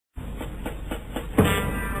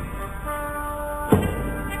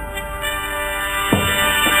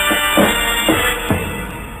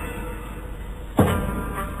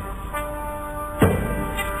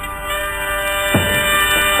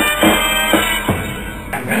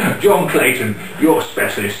John Clayton, your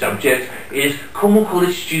specialist subject is Cornwall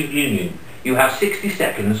College Student Union. You have 60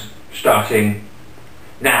 seconds starting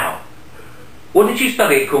now. What did you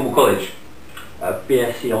study at Cornwall College?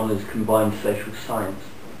 BSc Honours Combined Social Science.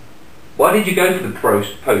 Why did you go for the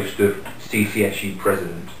post of CCSU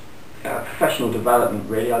President? Professional development,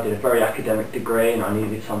 really. I did a very academic degree and I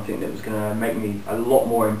needed something that was going to make me a lot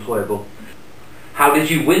more employable. How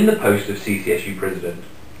did you win the post of CCSU President?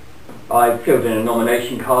 I filled in a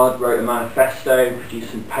nomination card, wrote a manifesto,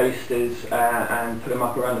 produced some posters and put them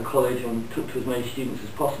up around the college and talked to as many students as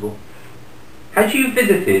possible. Had you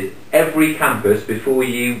visited every campus before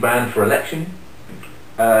you ran for election?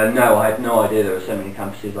 No, I had no idea there were so many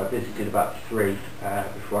campuses. I visited about 3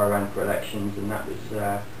 before I ran for elections, and that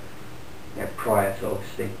was prior to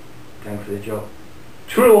obviously going for the job.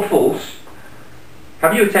 True or false?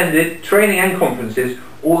 Have you attended training and conferences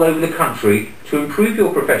all over the country to improve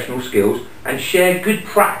your professional skills and share good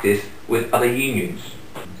practice with other unions?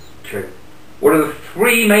 True. What are the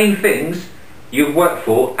 3 main things you've worked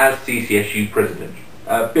for as CCSU President?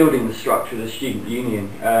 Building the structure of the student union,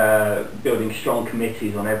 building strong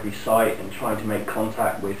committees on every site and trying to make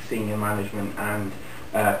contact with senior management and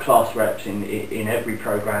class reps in every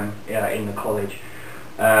programme in the college,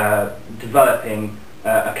 developing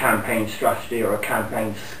a campaign strategy or a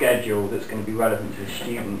campaign schedule that's going to be relevant to the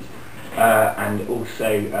students, and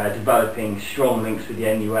also developing strong links with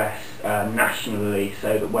the NUS nationally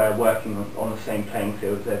so that we're working on the same playing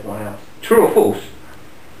field as everyone else. True or false?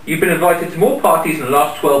 You've been invited to more parties in the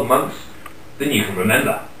last 12 months than you can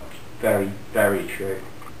remember. Very, very true.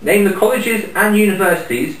 Name the colleges and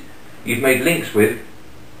universities you've made links with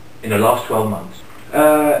in the last 12 months.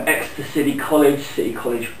 Exeter City College, City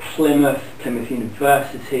College Plymouth, Plymouth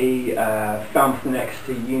University, Falmouth and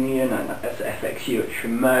Exeter Union, and that's FXU at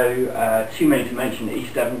Tremoe, too many to mention,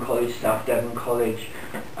 East Devon College, South Devon College,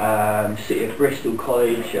 City of Bristol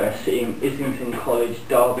College, City of Islington College,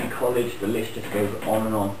 Derby College, the list just goes on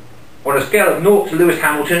and on. On a scale of 0 to Lewis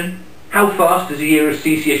Hamilton, how fast does a year as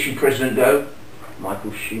CCSU President go?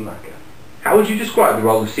 Michael Schumacher. How would you describe the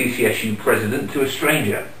role of CCSU President to a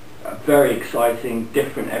stranger? Very exciting,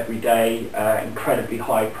 different every day, incredibly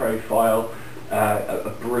high profile,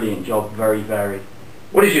 a brilliant job, very varied.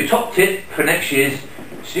 What is your top tip for next year's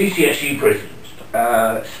CCSU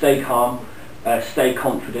President? Stay calm, stay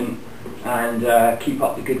confident, and keep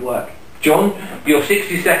up the good work. John, your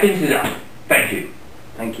 60 seconds is up. Thank you.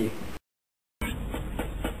 Thank you.